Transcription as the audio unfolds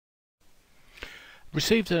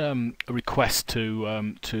Received a request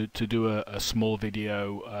to do a small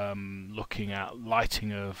video looking at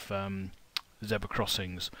lighting of zebra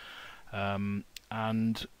crossings, and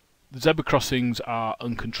the zebra crossings are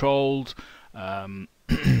uncontrolled.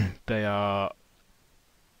 They are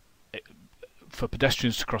for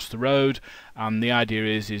pedestrians to cross the road, and the idea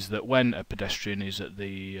is that when a pedestrian is at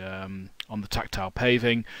the on the tactile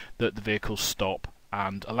paving, that the vehicles stop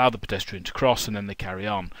and allow the pedestrian to cross, and then they carry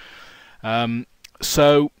on.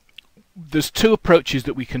 So there's two approaches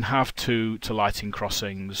that we can have to lighting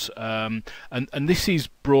crossings, and this is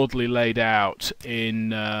broadly laid out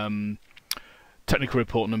in Technical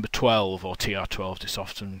Report number 12, or TR12 it's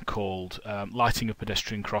often called, Lighting of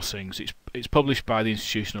Pedestrian Crossings. It's published by the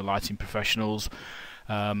Institution of Lighting Professionals.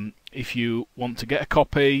 If you want to get a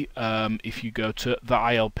copy, if you go to the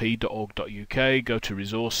ilp.org.uk, go to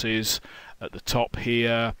Resources at the top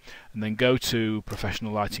here, and then go to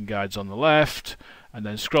Professional Lighting Guides on the left, and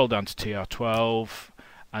then scroll down to TR12,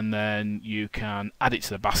 and then you can add it to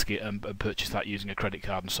the basket and purchase that using a credit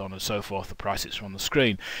card and so on and so forth. The prices are on the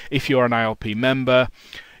screen. If you're an ILP member,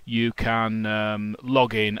 you can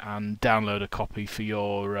log in and download a copy for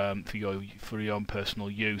your own personal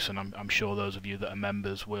use, and I'm sure those of you that are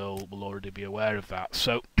members will already be aware of that.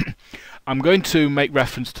 So I'm going to make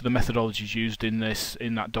reference to the methodologies used in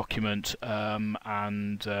that document,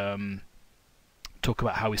 and talk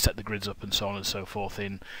about how we set the grids up and so on and so forth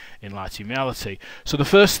in Lighting Reality. So the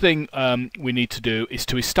first thing we need to do is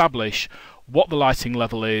to establish what the lighting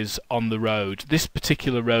level is on the road. This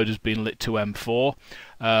particular road has been lit to M4,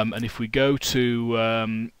 and if we go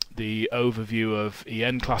to the overview of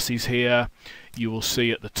EN classes here, you will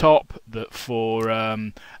see at the top that for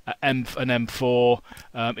an M4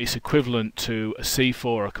 it's equivalent to a C4,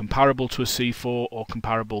 or comparable to a C4, or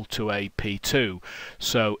comparable to a P2.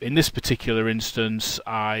 So in this particular instance,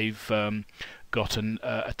 I've got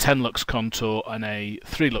a 10 lux contour and a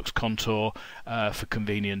 3 lux contour for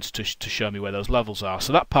convenience to show me where those levels are.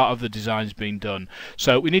 So that part of the design's been done.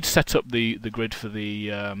 So we need to set up the grid for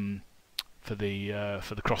the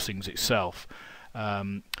crossings itself.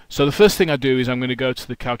 So the first thing I do is I'm going to go to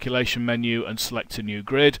the calculation menu and select a new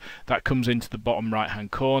grid. That comes into the bottom right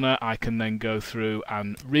hand corner. I can then go through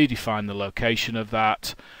and redefine the location of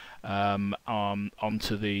that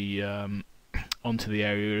onto the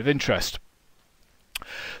area of interest.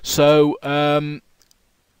 So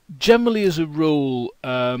generally, as a rule,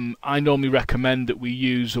 I normally recommend that we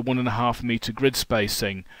use a 1.5 meter grid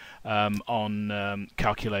spacing on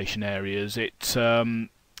calculation areas.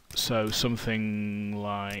 So something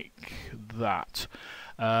like that,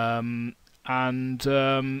 and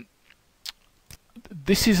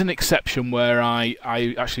this is an exception where I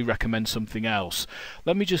actually recommend something else.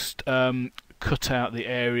 Let me just cut out the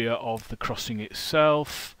area of the crossing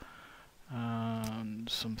itself, and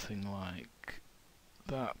something like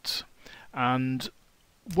that. And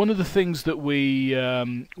one of the things that we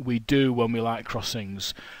do when we light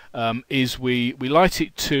crossings is we light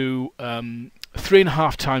it to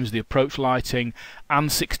 3.5 times the approach lighting and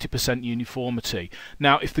 60% uniformity.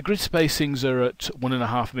 Now, if the grid spacings are at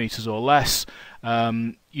 1.5 meters or less,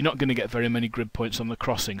 you're not going to get very many grid points on the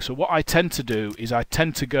crossing. So what I tend to do is I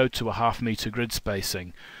tend to go to a 0.5 meter grid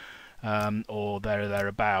spacing, or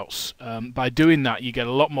thereabouts. By doing that, you get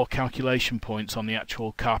a lot more calculation points on the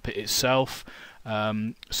actual carpet itself.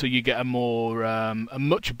 So you get a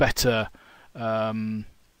much better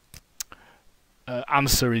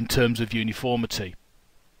answer in terms of uniformity.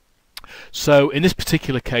 So in this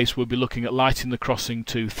particular case, we'll be looking at lighting the crossing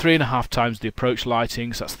to 3.5 times the approach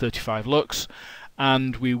lighting, so that's 35 lux,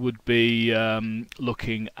 and we would be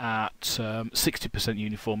looking at 60%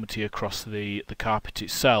 uniformity across the carpet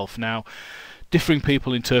itself. Now, differing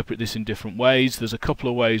people interpret this in different ways. There's a couple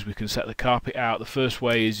of ways we can set the carpet out. The first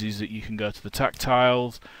way is that you can go to the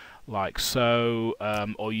tactiles, like so,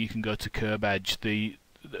 or you can go to curb edge. The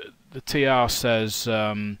TR says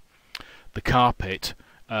the carpet,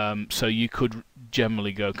 so you could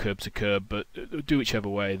generally go curb to curb, but do whichever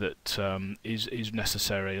way that is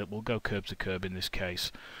necessary. We'll go curb to curb in this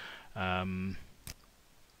case, like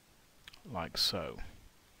so.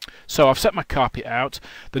 So I've set my carpet out.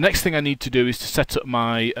 The next thing I need to do is to set up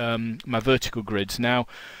my my vertical grids. Now,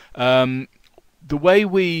 the way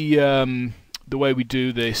we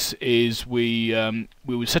do this is we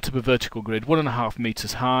would set up a vertical grid 1.5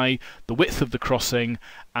 meters high, the width of the crossing,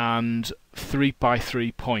 and 3 by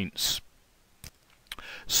 3 points.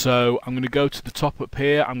 So I'm going to go to the top up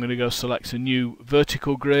here. I'm going to go select a new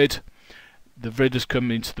vertical grid. The grid has come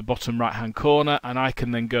into the bottom right hand corner, and I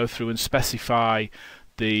can then go through and specify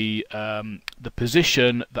the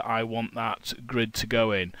position that I want that grid to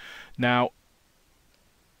go in. Now,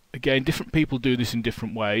 again, different people do this in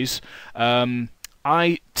different ways.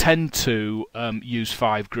 I tend to use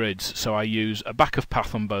 5 grids, so I use a back of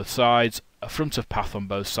path on both sides, a front of path on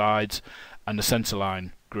both sides, and a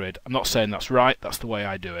centerline grid. I'm not saying that's right, that's the way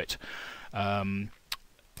I do it.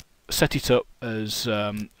 Set it up as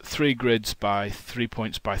 3 grids by 3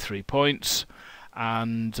 points by 3 points.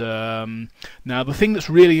 And now the thing that's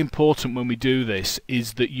really important when we do this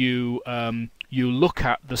is that you look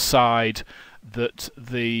at the side that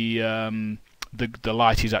the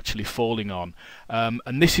light is actually falling on,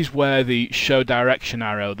 and this is where the show direction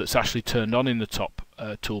arrow that's actually turned on in the top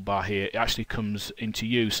toolbar here actually comes into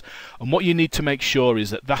use. And what you need to make sure is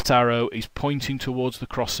that that arrow is pointing towards the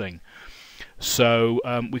crossing. So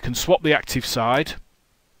we can swap the active side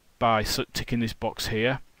by ticking this box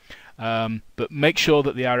here. But make sure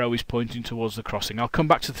that the arrow is pointing towards the crossing. I'll come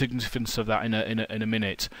back to the significance of that in a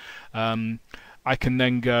minute. I can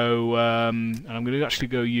then go, and I'm going to actually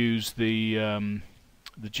go use the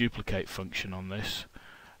duplicate function on this.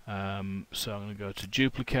 So I'm going to go to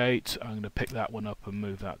duplicate. I'm going to pick that one up and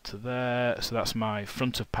move that to there. So that's my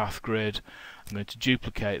front of path grid. I'm going to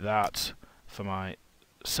duplicate that for my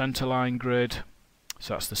centerline grid.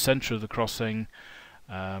 So that's the center of the crossing.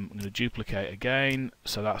 I'm going to duplicate again,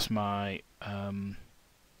 so that's my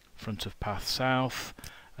front of path south,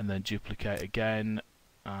 and then duplicate again,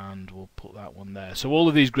 and we'll put that one there. So all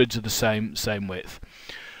of these grids are the same width.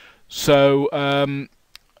 So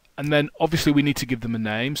and then obviously we need to give them a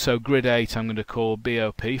name. So grid 8 I'm going to call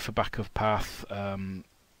BOP for back of path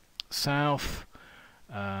south,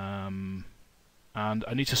 and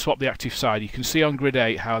I need to swap the active side. You can see on grid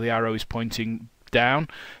 8 how the arrow is pointing down,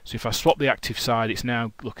 so if I swap the active side it's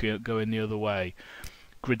now looking at going the other way.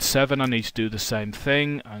 Grid 7 I need to do the same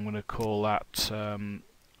thing. I'm going to call that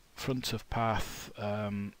front of path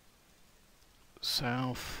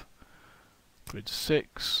south. Grid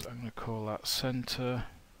 6 I'm going to call that center.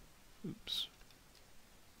 Oops.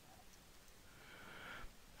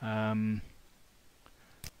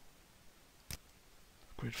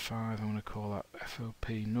 Grid 5 I'm going to call that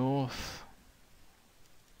FOP north.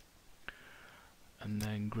 And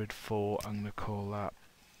then grid 4 I'm going to call that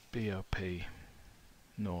BOP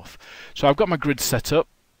north. So I've got my grid set up.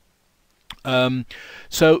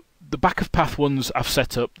 So the back of path ones I've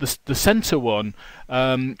set up. The center one,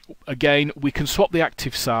 again we can swap the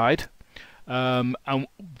active side, and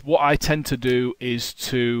what I tend to do is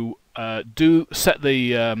to set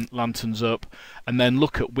the lanterns up and then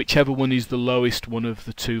look at whichever one is the lowest one of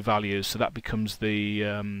the two values, so that becomes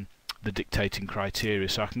the dictating criteria.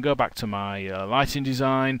 So I can go back to my lighting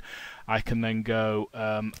design. I can then go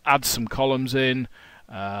add some columns in,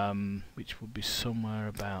 which would be somewhere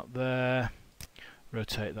about there.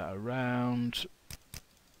 Rotate that around.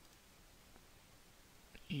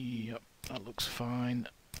 Yep, that looks fine.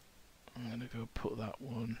 I'm going to go put that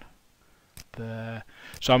one there.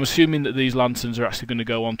 So I'm assuming that these lanterns are actually going to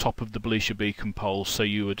go on top of the Belisha beacon poles, so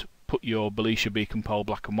you would put your Belisha beacon pole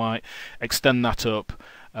black and white, extend that up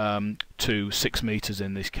to 6 meters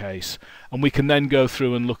in this case, and we can then go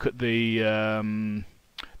through and look at the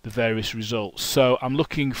various results. So I'm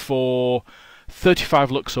looking for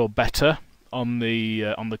 35 lux or better on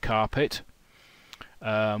the carpet,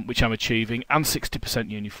 which I'm achieving, and 60%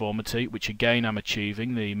 uniformity, which again I'm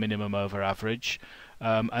achieving, the minimum over average.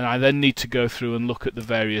 And I then need to go through and look at the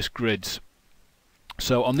various grids.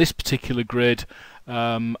 So on this particular grid,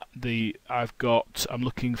 I'm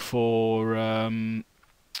looking for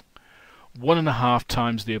 1.5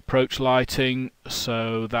 times the approach lighting,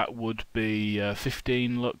 so that would be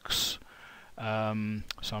 15 lux. So I'm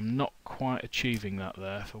not quite achieving that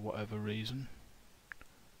there for whatever reason.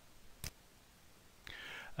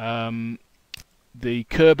 The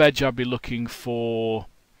curb edge I'll be looking for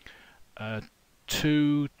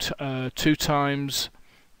 2 times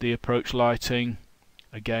the approach lighting.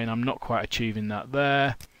 Again, I'm not quite achieving that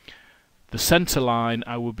there. The center line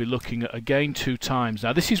I will be looking at again 2 times.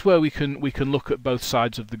 Now this is where we can look at both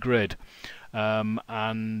sides of the grid.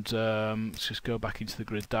 Let's just go back into the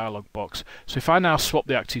grid dialog box. So if I now swap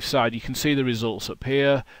the active side, you can see the results up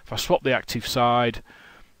here. If I swap the active side,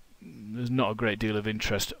 there's not a great deal of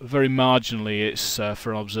interest. Very marginally, it's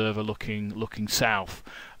for an observer looking south,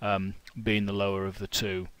 being the lower of the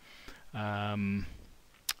two.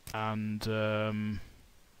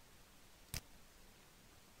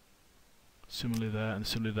 Similarly there and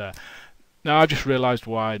similarly there. Now I've just realised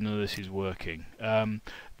why none of this is working.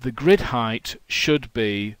 The grid height should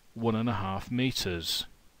be 1.5 meters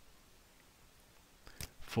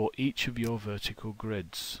for each of your vertical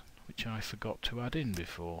grids, which I forgot to add in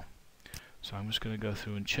before. So I'm just going to go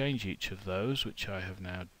through and change each of those, which I have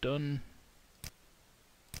now done.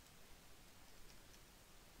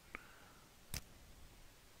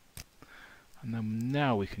 And then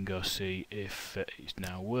now we can go see if it's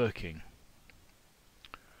now working.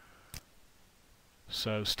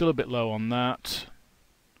 So still a bit low on that.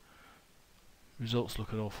 Results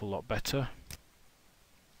look an awful lot better.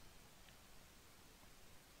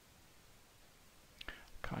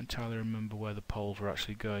 Can't entirely remember where the poles were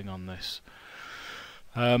actually going on this.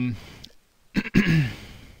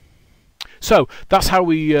 So that's how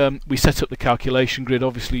we set up the calculation grid.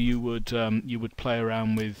 Obviously, you would play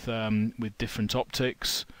around with different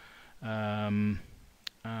optics, and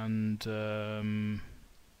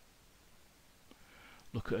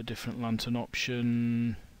look at a different lantern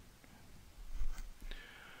option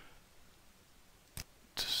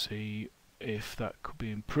to see if that could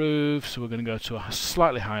be improved. So we're going to go to a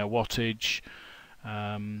slightly higher wattage.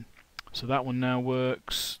 So that one now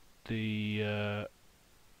works.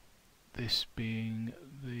 This being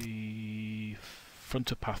the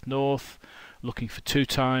front of path north, looking for 2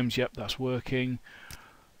 times. Yep, that's working.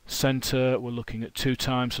 Centre, we're looking at 2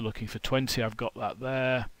 times, so looking for 20. I've got that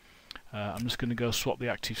there. I'm just going to go swap the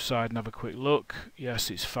active side and have a quick look.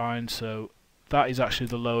 Yes, it's fine. So that is actually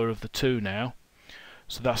the lower of the 2 now.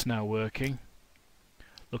 So that's now working.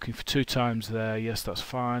 Looking for 2 times there, yes, that's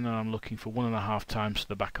fine. And I'm looking for 1.5 times to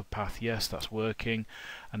the back of path, yes, that's working.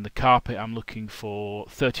 And the carpet, I'm looking for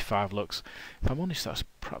 35 lux. If I'm honest, that's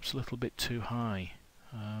perhaps a little bit too high.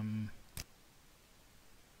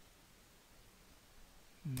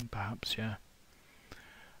 Perhaps, yeah.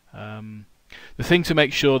 The thing to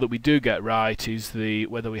make sure that we do get right is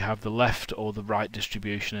whether we have the left or the right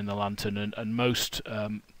distribution in the lantern, and most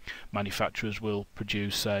manufacturers will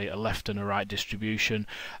produce a left and a right distribution.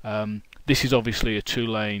 This is obviously a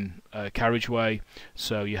 2-lane carriageway,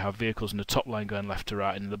 so you have vehicles in the top lane going left to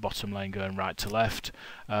right and in the bottom lane going right to left.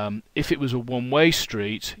 If it was a one-way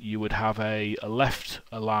street, you would have a left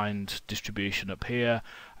aligned distribution up here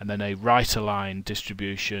and then a right aligned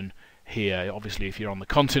distribution here. Obviously, if you're on the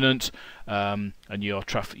continent and you're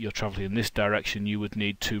travelling in this direction, you would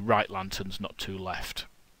need 2 right lanterns, not 2 left.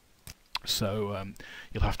 So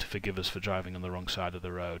you'll have to forgive us for driving on the wrong side of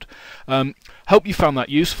the road. Hope you found that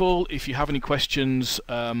useful. If you have any questions,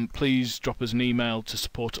 please drop us an email to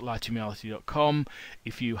support@lightingreality.com.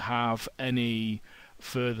 If you have any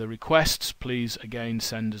further requests, please again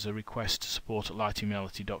send us a request to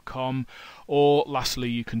support@lightingreality.com. Or lastly,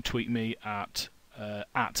 you can tweet me at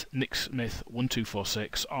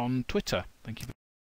NickSmith1246 on Twitter. Thank you.